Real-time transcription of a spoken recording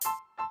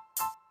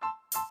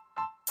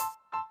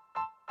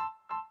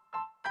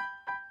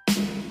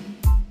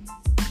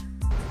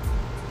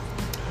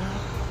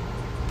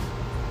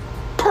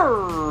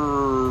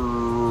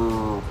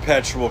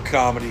Perpetual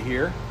comedy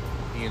here,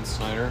 Ian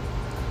Snyder.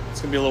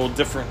 It's gonna be a little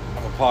different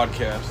of a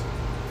podcast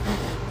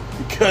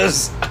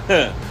because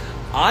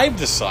I've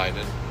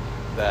decided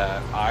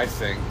that I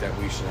think that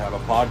we should have a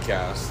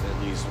podcast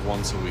at least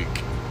once a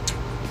week.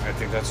 I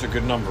think that's a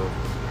good number.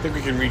 I think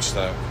we can reach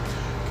that.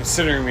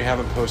 Considering we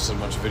haven't posted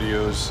much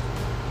videos,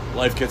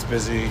 life gets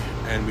busy,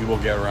 and we will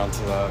get around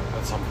to that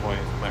at some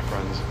point, my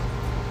friends.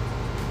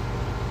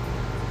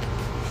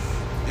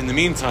 In the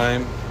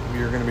meantime,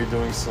 we are going to be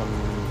doing some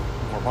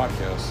more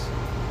podcasts,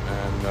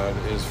 and that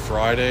is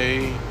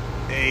Friday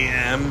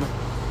a.m.,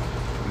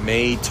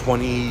 May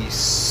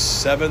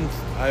 27th,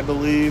 I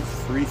believe,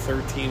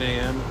 3:13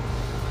 a.m.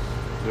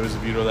 Those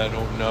of you that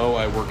don't know,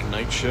 I work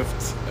night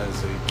shift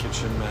as a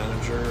kitchen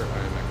manager. I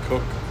am a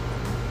cook,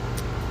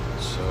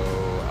 so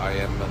I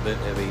am a bit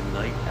of a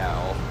night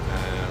owl,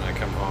 and I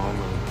come home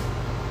and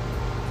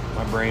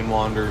my brain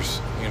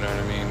wanders, you know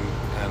what I mean?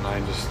 And I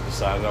just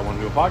decided I want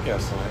to do a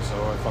podcast tonight, so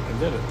I fucking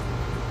did it.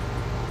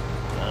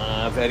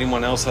 If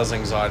anyone else has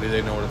anxiety,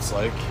 they know what it's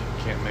like.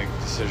 You can't make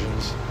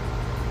decisions.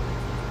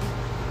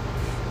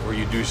 Or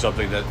you do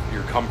something that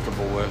you're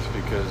comfortable with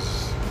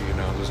because, you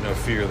know, there's no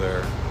fear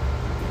there.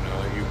 You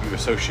know, you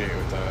associate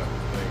with that.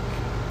 Like,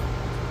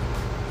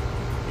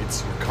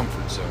 it's your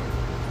comfort zone.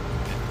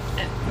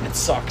 And it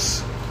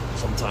sucks.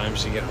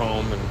 Sometimes you get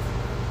home and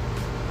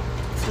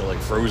feel like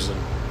frozen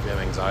if you have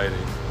anxiety.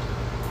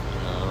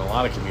 You know, and a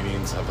lot of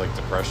comedians have like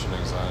depression,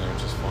 anxiety,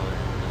 which is funny.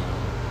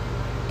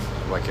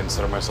 You know, I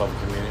consider myself a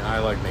comedian. I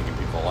like making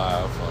people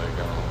laugh. Like,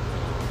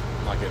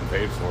 I'm not getting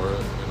paid for it,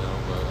 you know,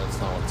 but that's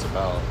not what it's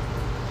about.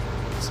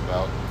 It's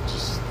about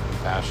just the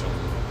passion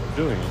of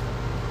doing it.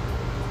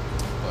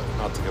 But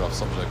not to get off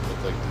subject, but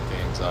like the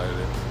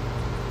anxiety.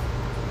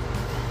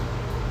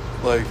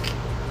 Like,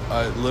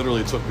 it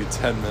literally took me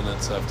 10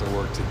 minutes after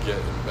work to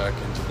get back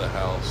into the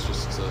house.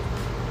 Just to,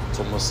 it's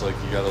almost like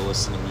you gotta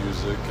listen to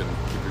music and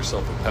give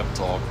yourself a pep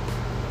talk.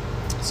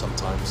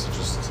 Sometimes to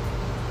just,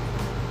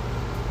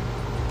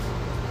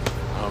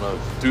 I don't know,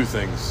 do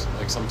things.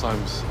 Like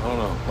sometimes, I don't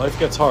know, life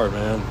gets hard,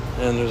 man.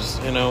 And there's,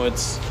 you know,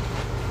 it's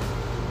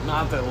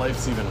not that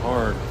life's even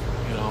hard.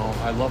 You know,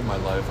 I love my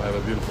life. I have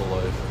a beautiful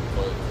life.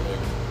 But, like,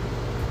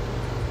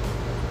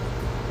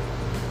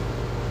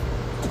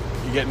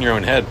 you get in your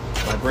own head.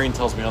 My brain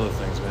tells me other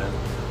things, man.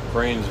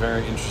 Brain's a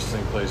very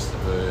interesting place to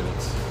be, and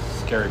it's a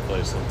scary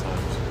place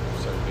sometimes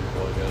for certain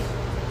people, I guess.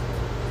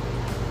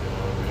 You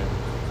know what I mean?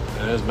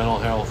 And it is Mental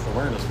Health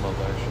Awareness Month,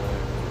 actually.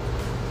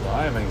 So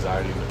I have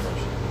anxiety and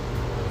depression.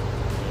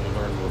 You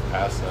learn to move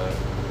past that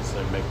and just,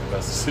 like, make the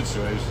best of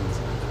situations.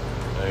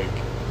 Like,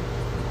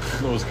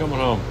 I was coming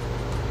home,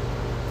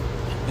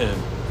 and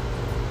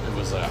it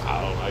was,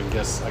 I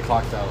guess I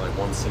clocked out like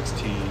 1:16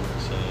 or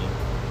so.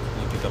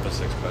 I picked up a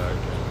six-pack,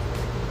 and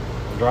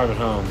I'm driving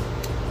home.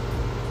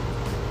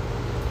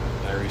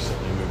 I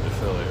recently moved to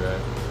Philly,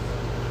 right?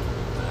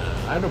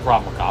 I had no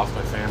problem with cops.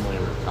 My family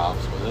were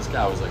cops, but this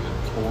guy was like a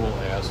total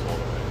asshole to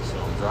me. So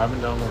I'm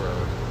driving down the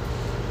road,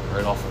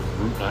 right off of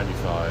Route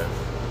 95,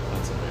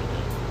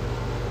 Pennsylvania,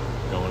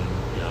 going,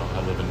 you know,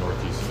 I live in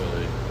Northeast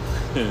Philly,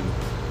 and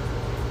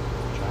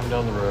driving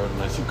down the road,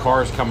 and I see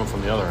cars coming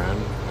from the other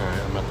end.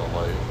 Alright, I'm at the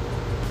light,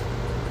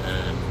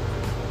 and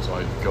so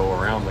I go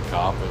around the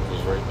cop. It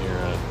was right near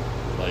a,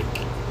 like,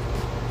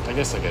 I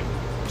guess like a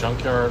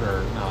junkyard,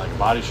 or no, like a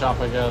body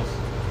shop, I guess.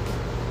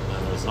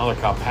 And there was another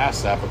cop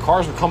past that, but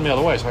cars were coming the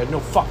other way, so I had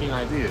no fucking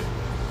idea.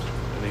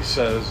 And he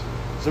says,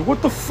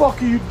 what the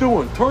fuck are you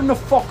doing? Turn the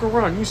fuck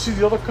around. You see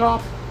the other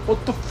cop?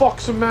 What the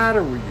fuck's the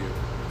matter with you?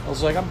 I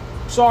was like, I'm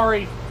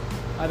sorry.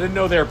 I didn't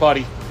know there,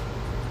 buddy.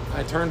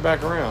 I turned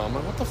back around. I'm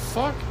like, what the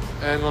fuck?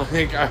 And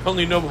like, I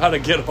only know how to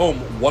get home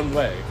one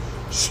way.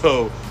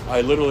 So I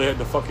literally had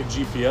to fucking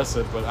GPS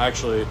it, but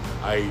actually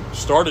I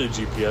started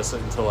to GPS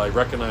it until I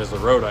recognized the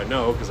road I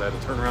know, because I had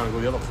to turn around and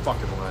go the other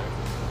fucking way.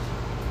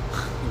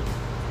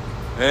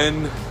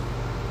 And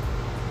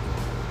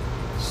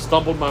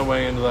stumbled my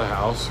way into the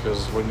house,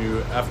 because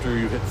after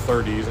you hit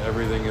 30s,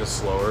 everything is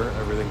slower,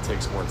 everything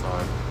takes more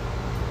time.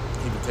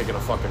 Even taking a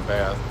fucking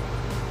bath.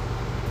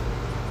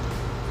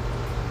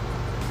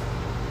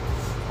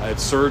 I had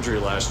surgery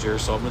last year,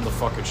 so I'm in the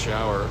fucking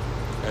shower,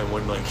 and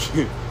when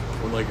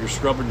you're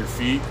scrubbing your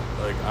feet,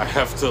 like, I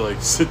have to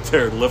like sit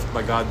there and lift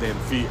my goddamn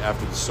feet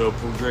after the soap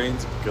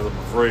drains, because I'm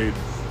afraid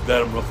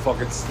that I'm gonna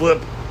fucking slip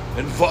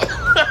and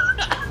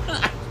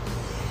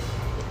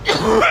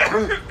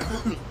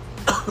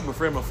I'm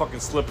afraid I'm gonna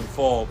fucking slip and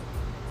fall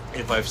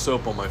if I have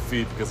soap on my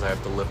feet, because I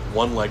have to lift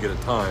one leg at a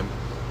time.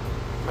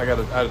 I had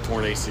a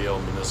torn ACL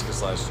and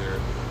meniscus last year,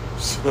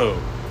 so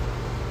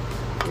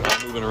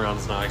moving around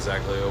is not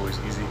exactly always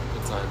easy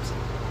at times.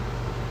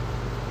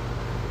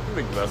 You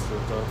make the best of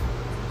it, though.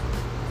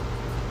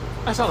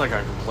 I sound like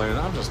I'm complaining.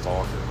 I'm just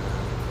talking,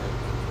 man. Like,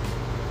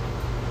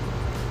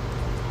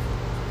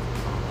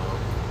 I don't know.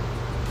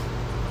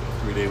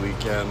 3-day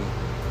weekend.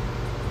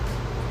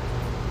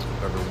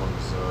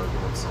 Everyone's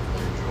doing something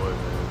they enjoy,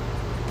 man.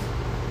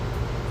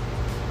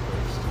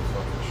 Life's too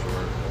fucking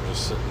short. I'm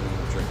just sitting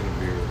drinking a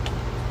beer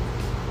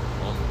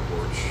on the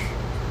porch.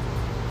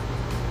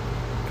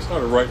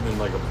 started writing in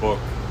like a book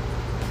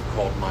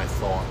called My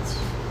Thoughts.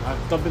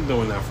 I've been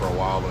doing that for a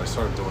while, but I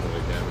started doing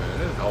it again, man.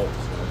 It helps,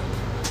 man.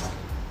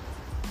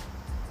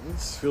 It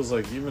just feels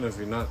like even if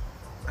you're not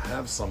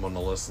have someone to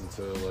listen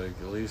to, like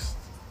at least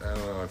I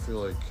don't know. I feel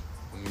like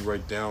when you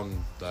write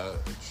down that,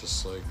 it's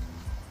just like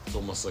it's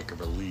almost like a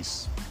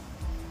release.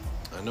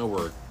 I know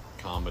we're a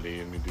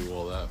comedy and we do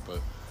all that, but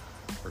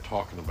we're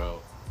talking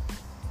about.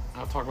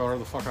 I'll talk about whatever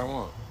the fuck I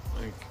want.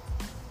 Like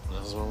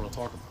this is what I want to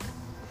talk about.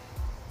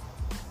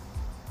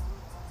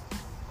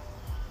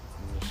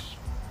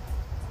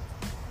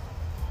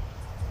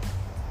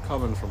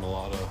 Coming from a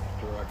lot of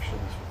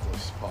directions with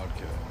this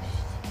podcast.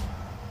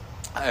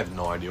 I have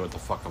no idea what the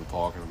fuck I'm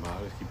talking about.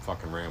 I just keep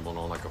fucking rambling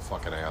on like a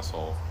fucking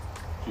asshole.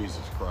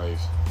 Jesus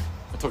Christ.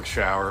 I took a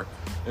shower.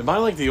 Am I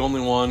like the only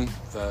one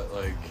that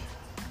like...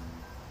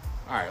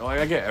 Alright,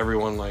 like I get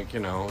everyone like, you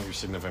know, your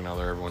significant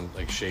other, everyone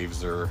like shaves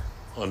their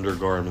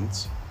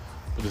undergarments.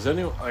 But does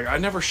anyone... Like I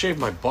never shave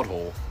my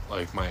butthole,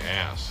 like my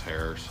ass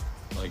hairs.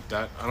 Like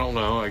that, I don't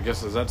know. I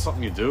guess is that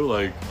something you do?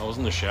 Like I was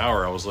in the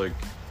shower, I was like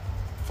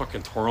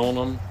fucking twirling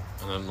them.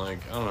 And then, like,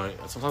 I don't know,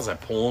 sometimes I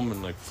pull them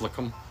and, like, flick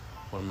them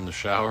when I'm in the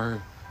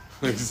shower.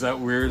 Like, is that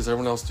weird? Does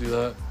everyone else do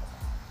that?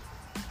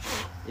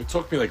 It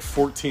took me, like,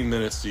 14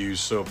 minutes to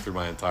use soap through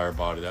my entire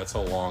body. That's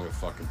how long it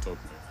fucking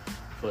took me.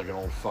 I feel like an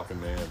old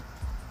fucking man.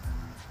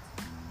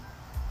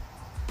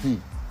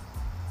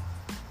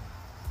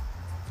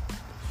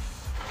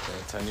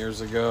 10 years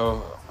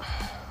ago,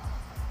 I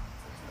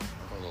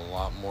was a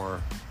lot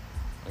more,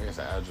 I guess,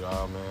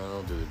 agile, man. I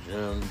don't do the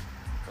gym.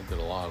 I did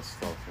a lot of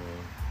stuff,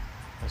 man.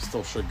 I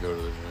still should go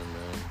to the gym,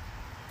 man.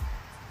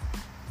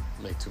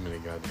 Make too many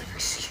goddamn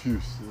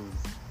excuses.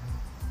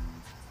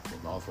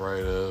 With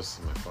arthritis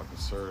and my fucking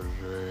surgery.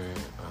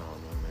 I don't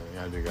know,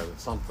 man. I do got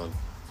something.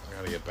 I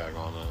gotta get back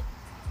on that.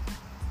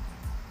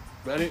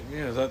 But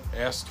yeah, is that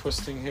ass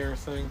twisting hair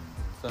thing?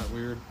 Is that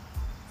weird?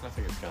 I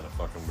think it's kind of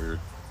fucking weird.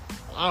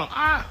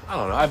 I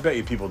don't know. I bet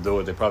you people do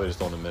it. They probably just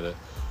don't admit it.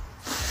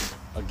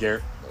 I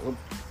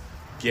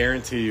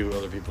guarantee you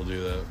other people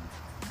do that.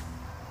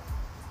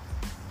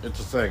 It's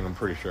a thing, I'm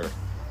pretty sure.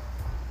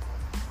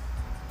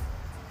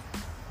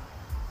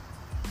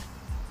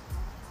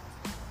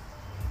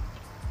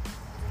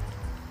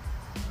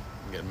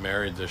 I'm getting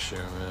married this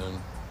year,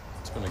 man.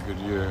 It's been a good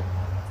year.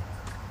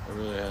 It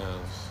really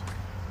has.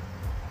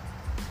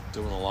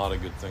 Doing a lot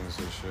of good things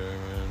this year,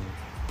 man.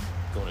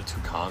 Going to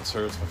 2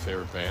 concerts, my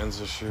favorite bands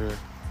this year.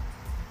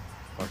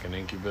 Fucking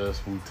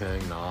Incubus, Wu-Tang,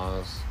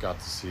 Nas. Got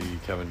to see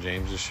Kevin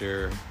James this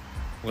year.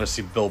 I'm going to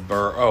see Bill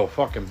Burr. Oh,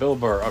 fucking Bill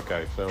Burr.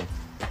 Okay, so...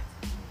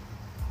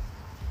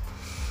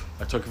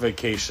 I took a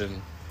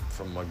vacation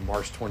from like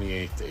March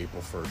 28th to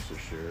April 1st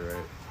this year,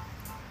 right?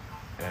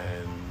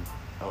 And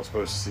I was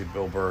supposed to see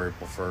Bill Burr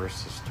April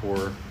 1st, his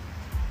tour.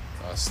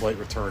 Slight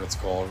Return, it's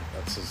called.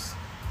 That's his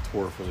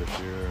tour for this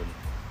year. And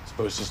it's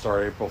supposed to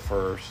start April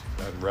 1st.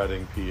 And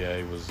Reading,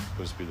 PA was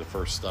supposed to be the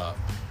first stop.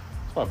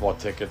 So I bought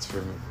tickets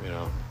for, you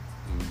know,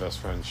 my best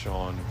friend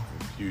Sean.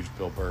 Huge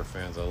Bill Burr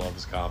fans. I love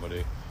his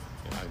comedy.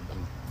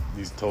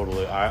 He's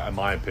totally, in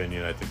my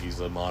opinion, I think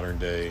he's a modern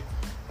day,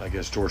 I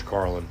guess, George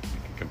Carlin.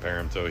 Compare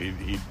him to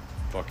he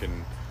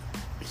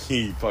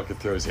fucking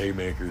throws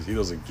haymakers. He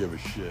doesn't give a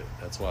shit.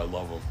 That's why I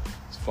love him.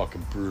 He's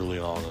fucking brutally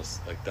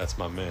honest. Like that's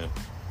my man.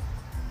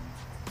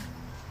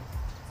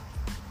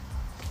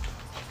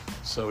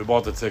 So we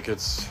bought the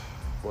tickets.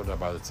 When did I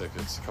buy the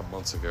tickets? A couple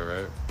months ago,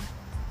 right?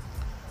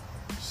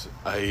 So,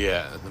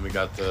 yeah. And then we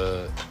got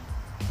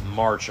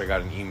March. I got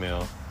an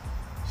email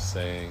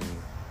saying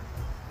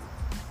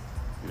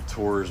your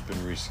tour has been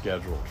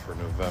rescheduled for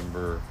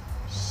November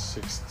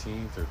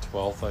 16th or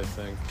 12th, I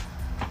think.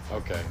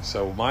 Okay,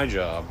 so my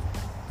job,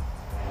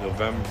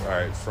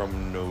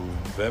 from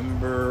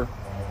November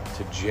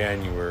to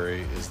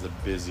January is the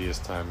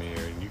busiest time of year,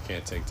 and you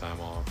can't take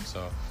time off.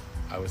 So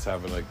I was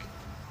having like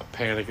a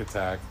panic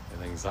attack,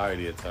 an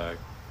anxiety attack.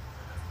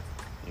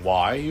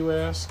 Why, you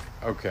ask?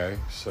 Okay,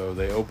 so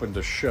they opened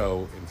a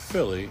show in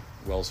Philly,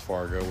 Wells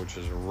Fargo, which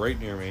is right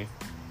near me.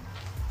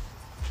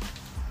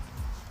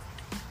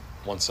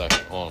 1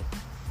 second, hold on.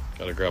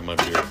 Gotta grab my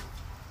beer.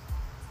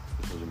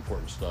 This is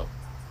important stuff.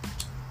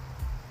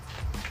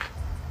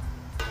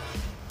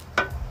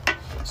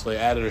 So they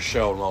added a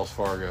show in Wells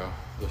Fargo.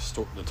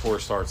 The tour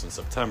starts in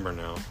September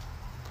now.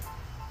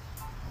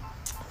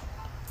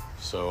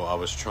 So I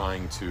was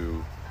trying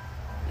to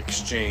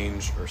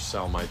exchange or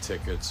sell my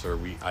tickets, or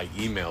I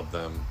emailed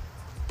them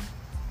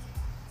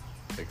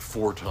like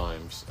 4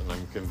 times, and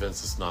I'm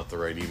convinced it's not the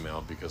right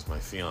email because my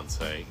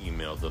fiance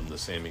emailed them the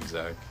same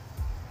exact,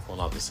 well,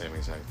 not the same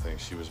exact thing.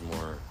 She was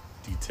more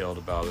detailed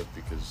about it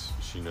because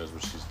she knows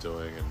what she's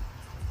doing, and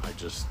I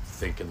just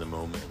think in the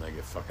moment and I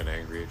get fucking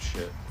angry at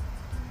shit.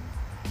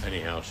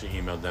 Anyhow, she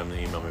emailed them,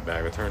 they emailed me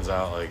back. It turns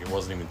out like it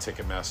wasn't even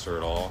Ticketmaster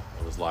at all.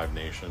 It was Live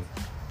Nation.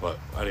 But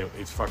anyway,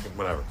 it's fucking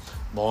whatever.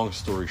 Long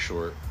story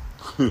short.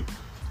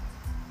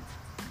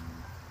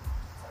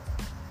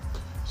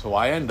 So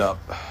I end up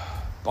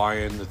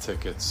buying the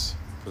tickets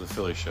for the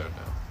Philly show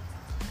now.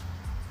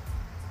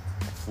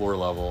 floor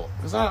level.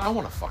 Because I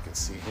want to fucking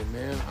see him,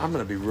 man. I'm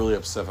going to be really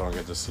upset if I don't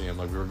get to see him.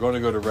 Like, we were going to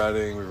go to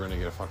Reading. We were going to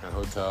get a fucking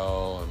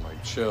hotel and,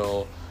 like,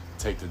 chill.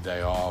 Take the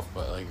day off.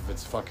 But, like, if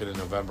it's fucking in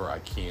November, I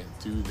can't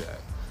do that.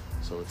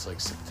 So it's, like,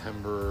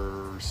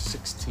 September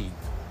 16th,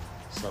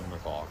 7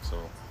 o'clock. So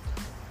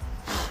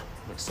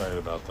I'm excited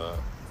about that.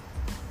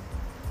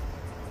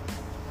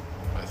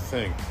 I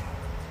think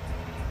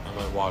I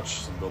might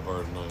watch some Bill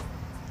Burr tonight.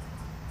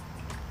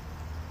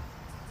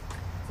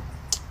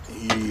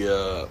 He,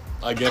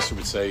 I guess you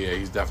would say, yeah,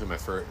 he's definitely my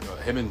favorite.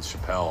 Him and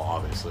Chappelle,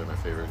 obviously, are my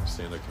favorite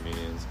stand-up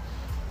comedians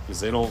because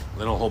they don't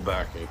hold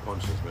back any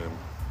punches, man.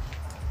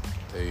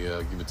 They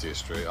give it to you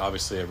straight.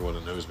 Obviously, everyone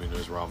that knows me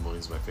knows Robin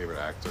Williams is my favorite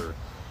actor,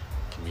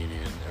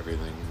 comedian,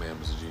 everything. Man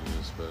was a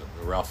genius. But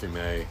Ralphie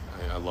May,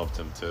 I loved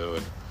him too,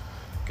 and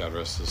God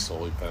rest his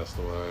soul, he passed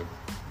away.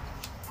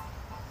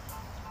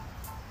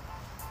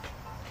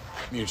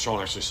 Me and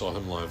Sean actually saw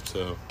him live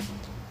too.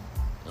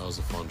 That was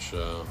a fun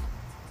show.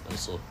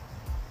 Nice little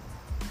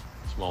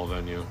small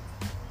venue.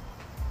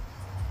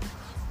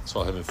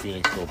 Saw him in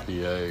Phoenixville,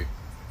 PA.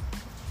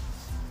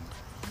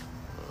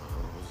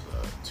 What was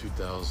that?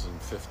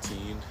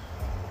 2015.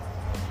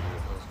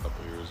 That was a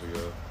couple years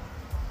ago.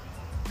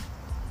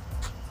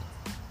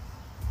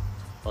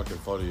 Fucking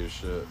funny as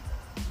shit.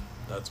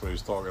 That's what he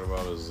was talking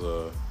about. His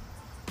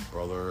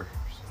brother,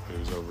 he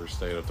was over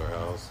staying at their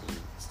house and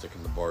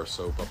sticking the bar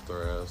soap up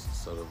their ass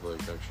instead of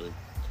like actually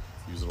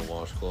using a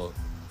washcloth.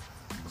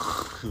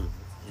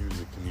 He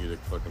was a comedic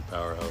fucking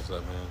powerhouse,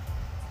 that man.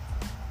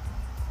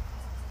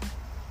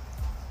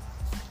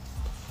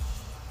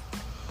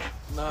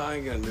 Nah, I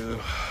ain't gonna do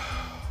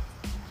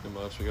too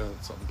much. I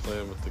got something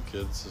planned with the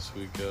kids this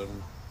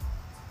weekend.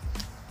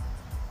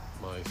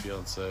 My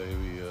fiance,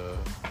 we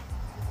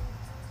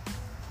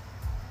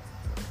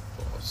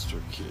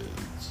foster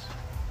kids.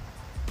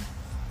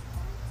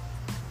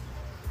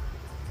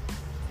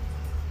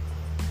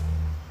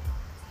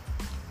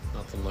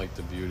 Nothing like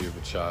the beauty of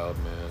a child,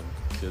 man.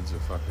 Kids are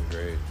fucking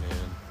great,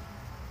 man.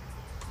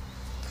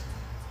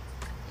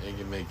 They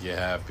can make you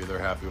happy. They're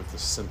happy with the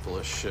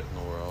simplest shit in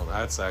the world.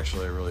 That's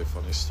actually a really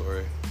funny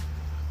story.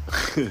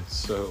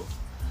 So,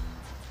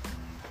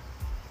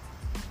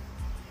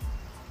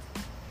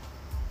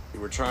 we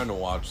were trying to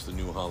watch the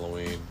new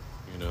Halloween,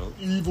 you know.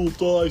 Evil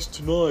dies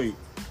tonight.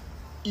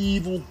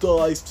 Evil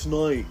dies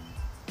tonight.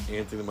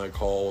 Anthony might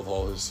call with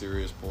all his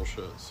serious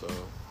bullshit, so...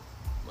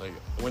 Like,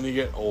 when you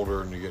get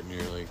older and you get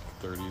near, like,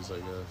 30s, I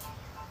guess,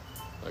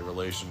 like,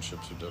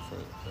 relationships are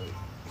different. Like,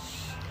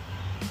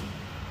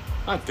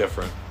 not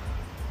different,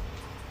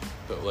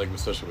 but, like,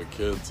 especially with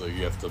kids, like,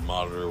 you have to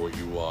monitor what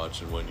you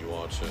watch and when you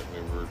watch it.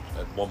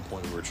 At one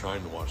point, we were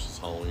trying to watch this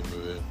Halloween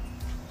movie.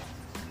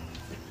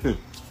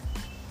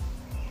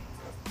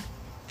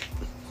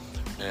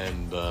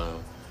 And,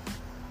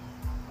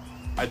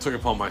 I took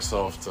it upon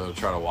myself to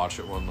try to watch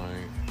it one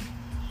night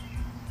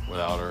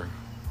without her.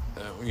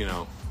 You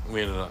know,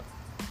 we ended up,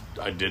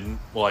 I didn't.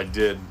 Well, I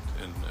did,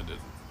 and I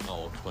didn't.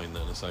 I'll explain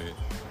that in a second.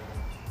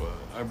 But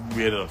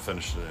we ended up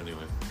finishing it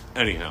anyway.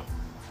 Anyhow.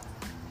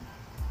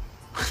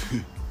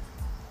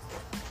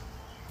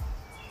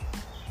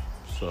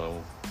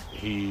 So,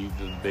 the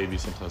baby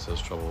sometimes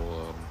has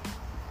trouble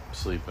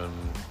sleeping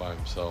by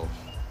himself.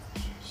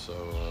 So,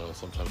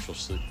 sometimes she'll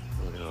sleep,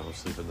 he'll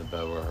sleep in the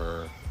bed with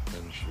her,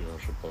 and she'll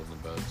put him in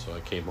the bed. So,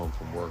 I came home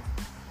from work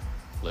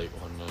late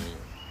one night.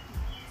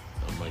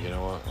 I'm like, you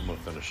know what? I'm going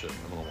to finish it.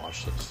 I'm going to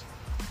watch this.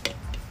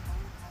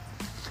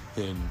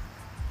 And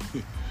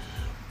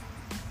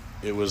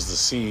it was the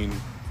scene,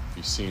 if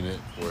you've seen it,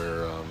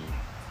 where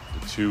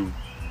the two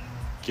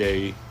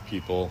gay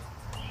people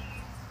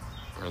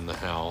are in the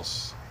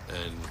house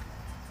and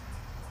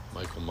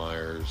Michael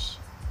Myers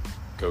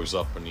goes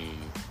up and he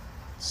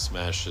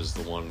smashes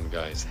the one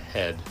guy's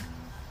head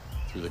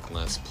through the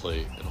glass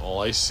plate. And all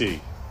I see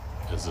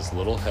is this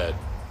little head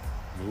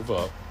move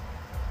up.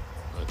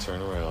 I turn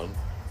around.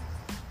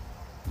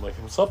 I'm like,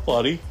 what's up,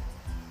 buddy?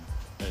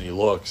 And he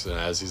looks, and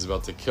as he's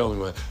about to kill me,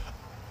 he went,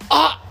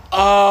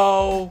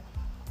 uh-oh,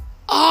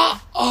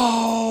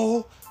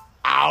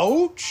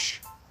 ouch,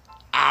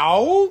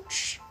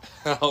 ouch.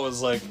 I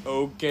was like,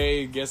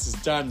 okay, I guess it's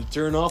time to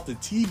turn off the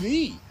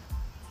TV.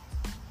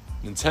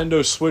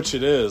 Nintendo Switch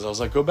it is. I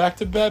was like, go back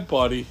to bed,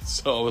 buddy.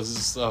 So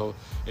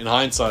in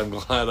hindsight, I'm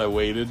glad I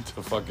waited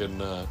to fucking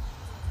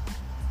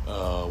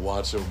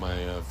watch it with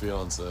my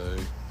fiance. I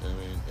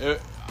mean,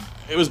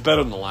 it was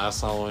better than the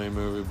last Halloween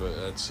movie, but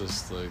it's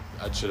just like,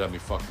 that shit had me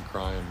fucking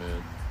crying,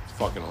 man. It's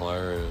fucking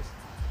hilarious.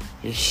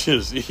 He's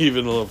just,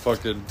 even a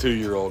fucking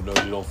 2-year-old knows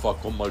you don't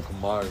fuck with Michael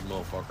Myers,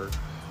 motherfucker.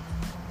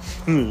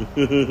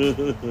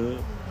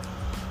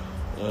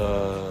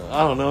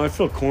 I don't know. I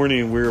feel corny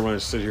and weird when I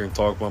sit here and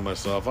talk by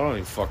myself. I don't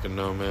even fucking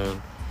know, man.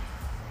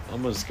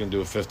 I'm just gonna do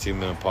a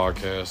 15-minute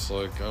podcast.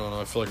 Like, I don't know.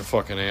 I feel like a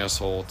fucking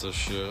asshole with this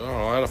shit. I don't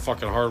know. I had a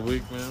fucking hard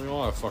week, man. We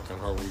all have fucking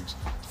hard weeks.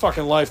 It's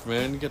fucking life,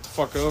 man. You get the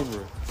fuck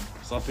over it.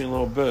 Stop being a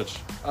little bitch.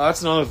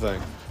 That's another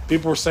thing.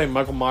 People were saying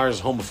Michael Myers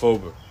is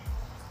homophobic.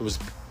 It was,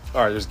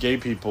 alright, there's gay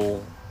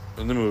people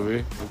in the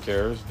movie. Who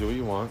cares? Do what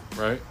you want,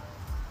 right?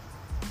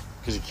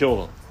 Because he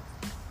killed them.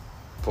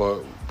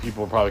 But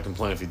people would probably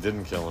complain if he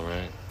didn't kill him,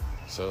 right?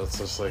 So it's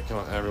just like, come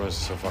on, everyone's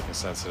just so fucking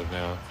sensitive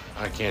now.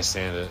 I can't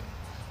stand it.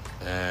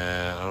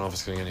 And I don't know if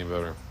it's going to get any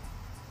better.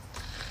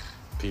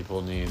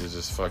 People need to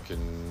just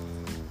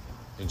fucking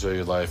enjoy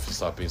your life and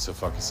stop being so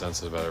fucking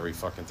sensitive about every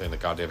fucking thing that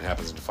goddamn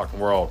happens in the fucking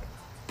world.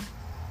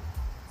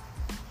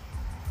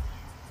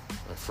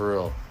 Like, for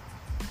real.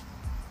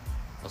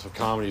 That's what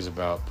comedy's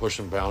about.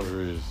 Pushing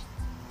boundaries.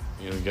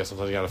 You know,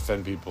 sometimes you gotta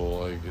offend people.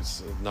 Like,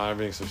 it's not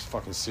everything's so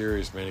fucking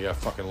serious, man. You gotta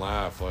fucking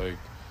laugh. Like,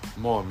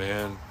 come on,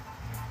 man.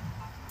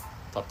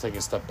 Stop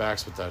taking step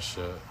backs with that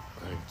shit.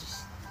 Like,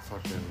 just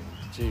fucking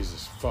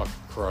Jesus fuck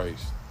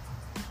Christ.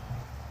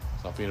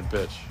 Stop being a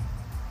bitch.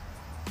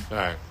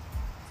 Alright.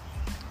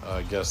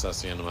 I guess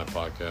that's the end of my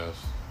podcast.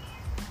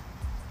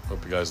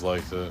 Hope you guys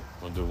liked it.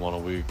 I'm gonna do one a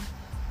week.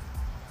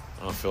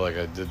 I don't feel like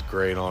I did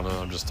great on it.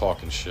 I'm just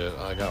talking shit.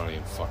 I don't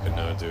even fucking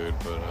know, dude.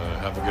 But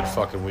have a good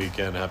fucking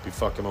weekend. Happy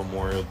fucking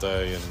Memorial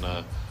Day.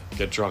 And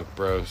get drunk,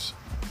 bros.